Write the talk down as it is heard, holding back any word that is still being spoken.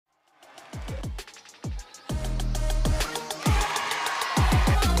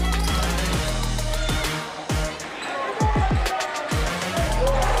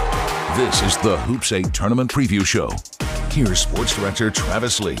This is the Hoops 8 Tournament Preview Show. Here's Sports Director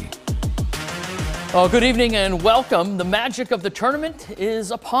Travis Lee. Oh, good evening and welcome. The magic of the tournament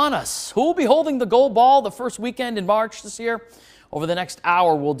is upon us. Who will be holding the gold ball the first weekend in March this year? Over the next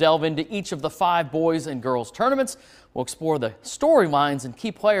hour, we'll delve into each of the 5 boys and girls tournaments. We'll explore the storylines and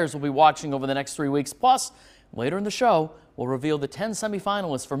key players we'll be watching over the next 3 weeks. Plus, later in the show, we'll reveal the 10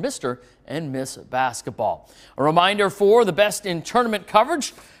 semifinalists for Mr. and Miss Basketball. A reminder for the best in tournament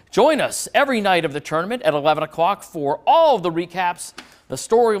coverage. Join us every night of the tournament at 11 o'clock for all of the recaps, the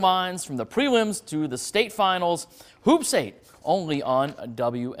storylines from the prelims to the state finals. Hoops 8, only on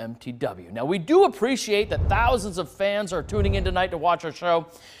WMTW. Now, we do appreciate that thousands of fans are tuning in tonight to watch our show.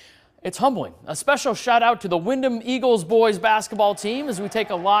 It's humbling. A special shout out to the Wyndham Eagles boys basketball team as we take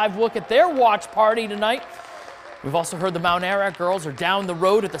a live look at their watch party tonight. We've also heard the Mount Ararat girls are down the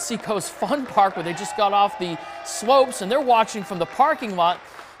road at the Seacoast Fun Park where they just got off the slopes and they're watching from the parking lot.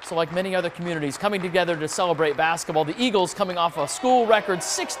 So like many other communities coming together to celebrate basketball, the Eagles coming off a school record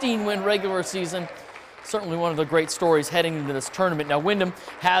 16-win regular season. Certainly one of the great stories heading into this tournament. Now Wyndham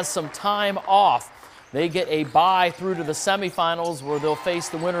has some time off. They get a bye through to the semifinals where they'll face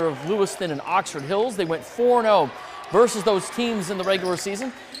the winner of Lewiston and Oxford Hills. They went 4-0 versus those teams in the regular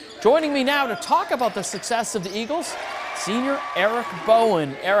season. Joining me now to talk about the success of the Eagles, senior Eric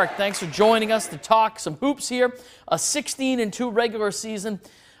Bowen. Eric, thanks for joining us to talk some hoops here. A 16-2 regular season.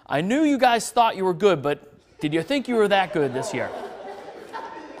 I knew you guys thought you were good, but did you think you were that good this year?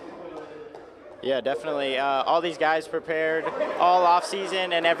 Yeah, definitely. All these guys prepared all off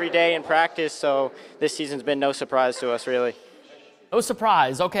season and every day in practice, so this season's been no surprise to us, really. No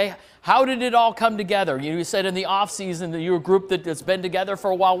surprise. Okay. How did it all come together? You said in the off season that you're a group that's been together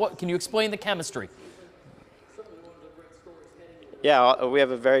for a while. What can you explain the chemistry? Yeah, we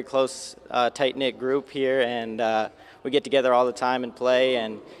have a very close, tight-knit group here, and we get together all the time and play,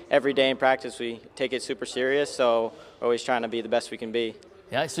 and every day in practice we take it super serious, so we're always trying to be the best we can be.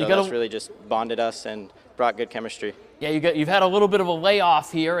 Yeah, so that's really just bonded us and brought good chemistry. Yeah, you've had a little bit of a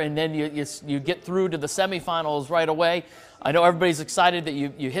layoff here, and then you get through to the semifinals right away. I know everybody's excited that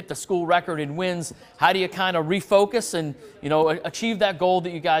you hit the school record in wins. How do you kind of refocus and achieve that goal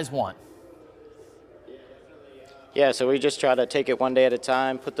that you guys want? Yeah, so we just try to take it one day at a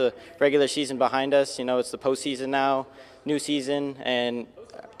time, put the regular season behind us. It's the postseason now, new season, and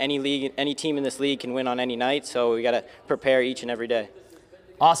any team in this league can win on any night, so we got to prepare each and every day.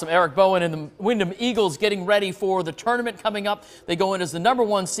 Awesome. Eric Bowen and the Wyndham Eagles getting ready for the tournament coming up. They go in as the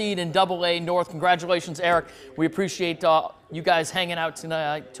 #1 seed in AA North. Congratulations, Eric. We appreciate you guys hanging out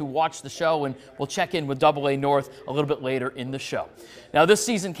tonight to watch the show, and we'll check in with AA North a little bit later in the show. Now, this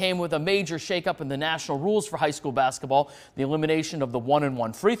season came with a major shakeup in the national rules for high school basketball, the elimination of the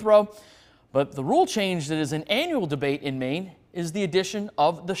 1-and-1 free throw. But the rule change that is an annual debate in Maine is the addition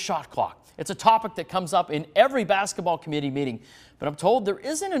of the shot clock. It's a topic that comes up in every basketball committee meeting, but I'm told there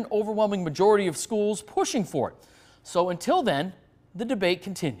isn't an overwhelming majority of schools pushing for it. So until then, the debate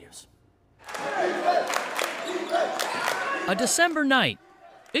continues. A December night.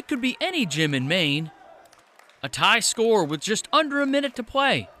 It could be any gym in Maine. A tie score with just under a minute to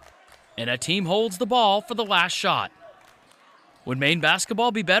play, and a team holds the ball for the last shot. Would Maine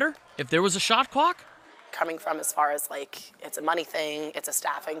basketball be better if there was a shot clock? Coming from as far as it's a money thing, it's a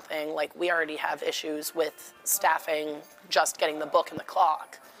staffing thing, we already have issues with staffing, just getting the book and the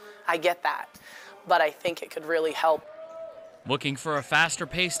clock. I get that, but I think it could really help. Looking for a faster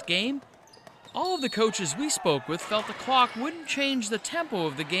paced game? All of the coaches we spoke with felt the clock wouldn't change the tempo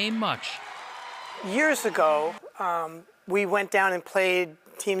of the game much. Years ago, we went down and played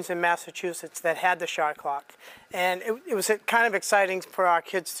teams in Massachusetts that had the shot clock, and it was kind of exciting for our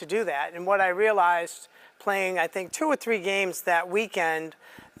kids to do that. And what I realized playing, I think, 2 or 3 games that weekend,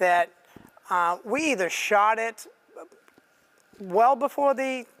 that we either shot it well before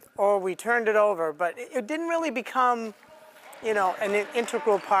or we turned it over, but it didn't really become, an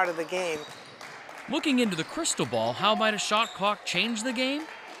integral part of the game. Looking into the crystal ball, how might a shot clock change the game?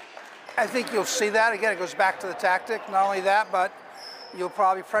 I think you'll see that. Again, it goes back to the tactic. Not only that, but you'll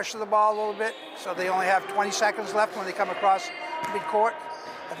probably pressure the ball a little bit, so they only have 20 seconds left when they come across midcourt.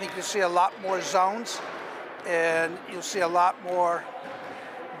 I think you'll see a lot more zones, and you'll see a lot more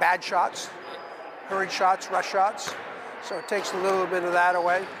bad shots, hurried shots, rush shots. So it takes a little bit of that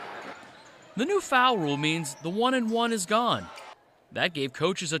away. The new foul rule means the 1-and-1 is gone. That gave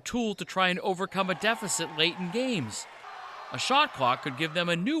coaches a tool to try and overcome a deficit late in games. A shot clock could give them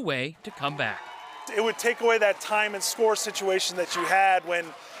a new way to come back. It would take away that time and score situation that you had when,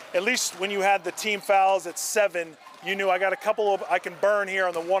 at least when you had the team fouls at 7, you knew I got a couple of, I can burn here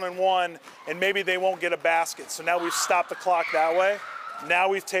on the 1-and-1 and maybe they won't get a basket. So now we've stopped the clock that way. Now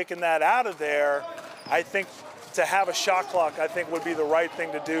we've taken that out of there. I think to have a shot clock, I think would be the right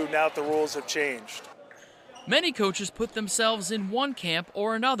thing to do now that the rules have changed. Many coaches put themselves in one camp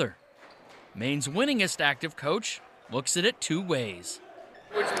or another. Maine's winningest active coach looks at it two ways.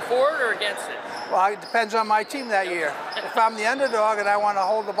 Would you be for it or against it? Well, it depends on my team that year. If I'm the underdog and I want to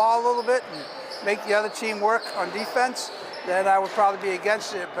hold the ball a little bit and make the other team work on defense, then I would probably be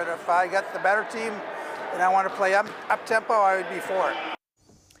against it. But if I got the better team and I want to play up-tempo, I would be for it.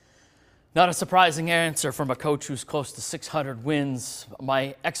 Not a surprising answer from a coach who's close to 600 wins.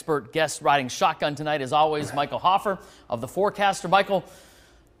 My expert guest riding shotgun tonight, as always, Michael Hoffer of The Forecaster. Michael,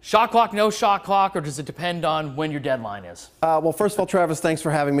 shot clock, no shot clock, or does it depend on when your deadline is? Well, first of all, Travis, thanks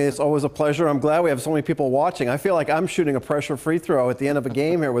for having me. It's always a pleasure. I'm glad we have so many people watching. I feel like I'm shooting a pressure free throw at the end of a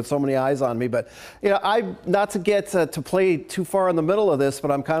game here with so many eyes on me. But, you know, I not to get to play too far in the middle of this,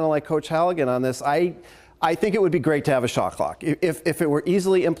 but I'm kind of like Coach Halligan on this. I think it would be great to have a shot clock. If it were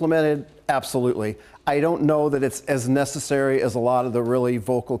easily implemented, absolutely. I don't know that it's as necessary as a lot of the really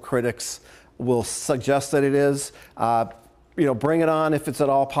vocal critics will suggest that it is. You know, bring it on if it's at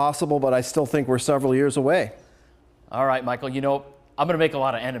all possible, but I still think we're several years away. All right, Michael, you know, I'm going to make a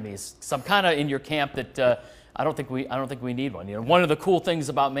lot of enemies. So I'm kind of in your camp that I don't think we need one. You know, one of the cool things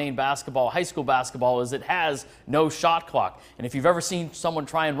about Maine basketball, high school basketball, is it has no shot clock. And if you've ever seen someone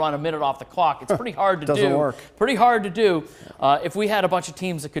try and run a minute off the clock, it's pretty hard to do. Doesn't work. Pretty hard to do. If we had a bunch of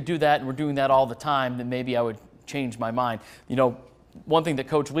teams that could do that and were doing that all the time, then maybe I would change my mind. You know, one thing that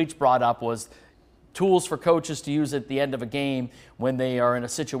Coach Leach brought up was tools for coaches to use at the end of a game when they are in a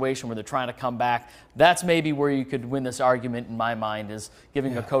situation where they're trying to come back. That's maybe where you could win this argument, in my mind, is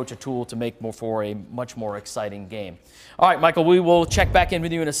giving a coach a tool to make for a much more exciting game. All right, Michael, we will check back in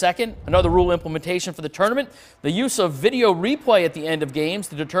with you in a second. Another rule implementation for the tournament, the use of video replay at the end of games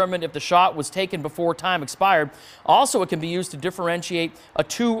to determine if the shot was taken before time expired. Also, it can be used to differentiate a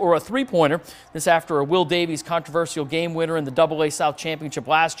 2 or a 3-pointer. This after a Will Davies controversial game winner in the AA South Championship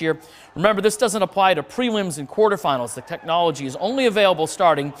last year. Remember, this doesn't apply to prelims and quarterfinals. The technology is only available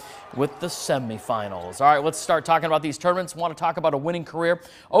starting with the semifinals. All right, let's start talking about these tournaments. Want to talk about a winning career.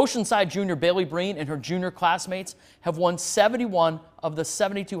 Oceanside junior Bailey Breen and her junior classmates have won 71 of the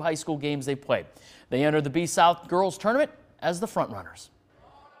 72 high school games they played. They entered the B-South girls tournament as the frontrunners.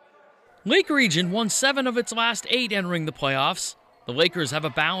 Lake Region won 7 of its last 8 entering the playoffs. The Lakers have a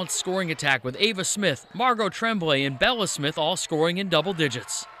balanced scoring attack with Ava Smith, Margot Tremblay, and Bella Smith all scoring in double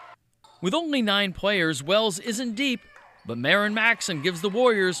digits. With only 9 players, Wells isn't deep, but Marin Maxon gives the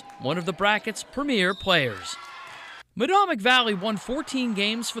Warriors one of the bracket's premier players. Madomic Valley won 14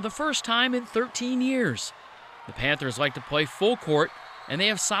 games for the first time in 13 years. The Panthers like to play full court, and they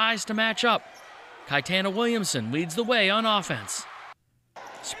have size to match up. Kaitana Williamson leads the way on offense.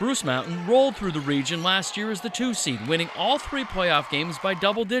 Spruce Mountain rolled through the region last year as the 2 seed, winning all 3 playoff games by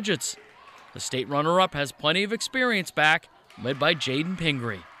double digits. The state runner-up has plenty of experience back, led by Jaden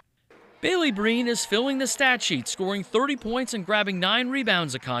Pingree. Bailey Breen is filling the stat sheet, scoring 30 points and grabbing 9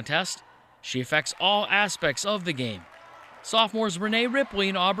 rebounds a contest. She affects all aspects of the game. Sophomores Renee Ripley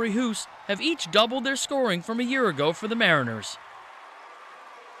and Aubrey Hoos have each doubled their scoring from a year ago for the Mariners.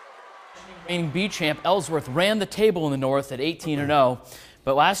 Reigning B champ Ellsworth ran the table in the North at 18-0.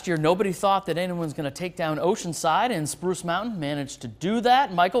 But last year, nobody thought that anyone was going to take down Oceanside, and Spruce Mountain managed to do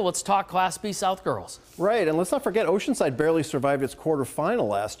that. Michael, let's talk Class B South girls. Right, and let's not forget Oceanside barely survived its quarterfinal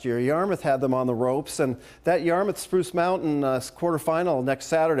last year. Yarmouth had them on the ropes, and that Yarmouth-Spruce Mountain quarterfinal next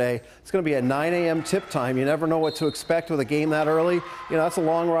Saturday, it's going to be at 9 a.m. tip time. You never know what to expect with a game that early. You know, that's a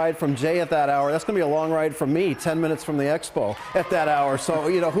long ride from Jay at that hour. That's going to be a long ride from me, 10 minutes from the Expo at that hour. So,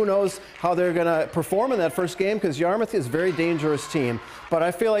 you know, who knows how they're going to perform in that first game, because Yarmouth is a very dangerous team. But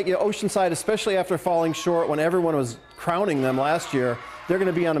I feel like, you know, Oceanside, especially after falling short when everyone was crowning them last year, they're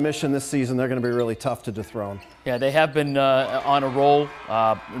going to be on a mission this season. They're going to be really tough to dethrone. Yeah, they have been on a roll.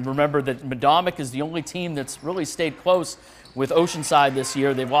 Remember that Madomic is the only team that's really stayed close with Oceanside this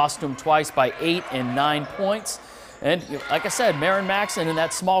year. They've lost to them twice by 8 and 9 points. And like I said, Marin Maxon and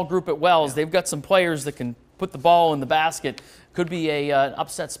that small group at Wells, they've got some players that can put the ball in the basket. Could be an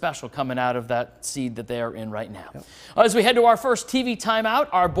upset special coming out of that seed that they are in right now. Yep. As we head to our first TV timeout,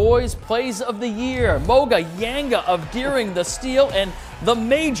 our boys' plays of the year. Moga Yanga of Deering the steal and the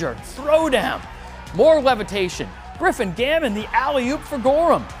major throwdown. More levitation. Griffin Gammon the alley-oop for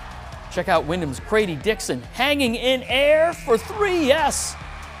Gorham. Check out Wyndham's Grady Dixon hanging in air for 3, yes.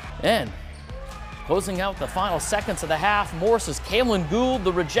 And closing out the final seconds of the half, Morse's Kalen Gould,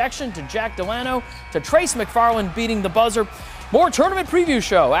 the rejection to Jack Delano, to Trace McFarland beating the buzzer. More tournament preview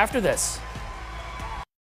show after this.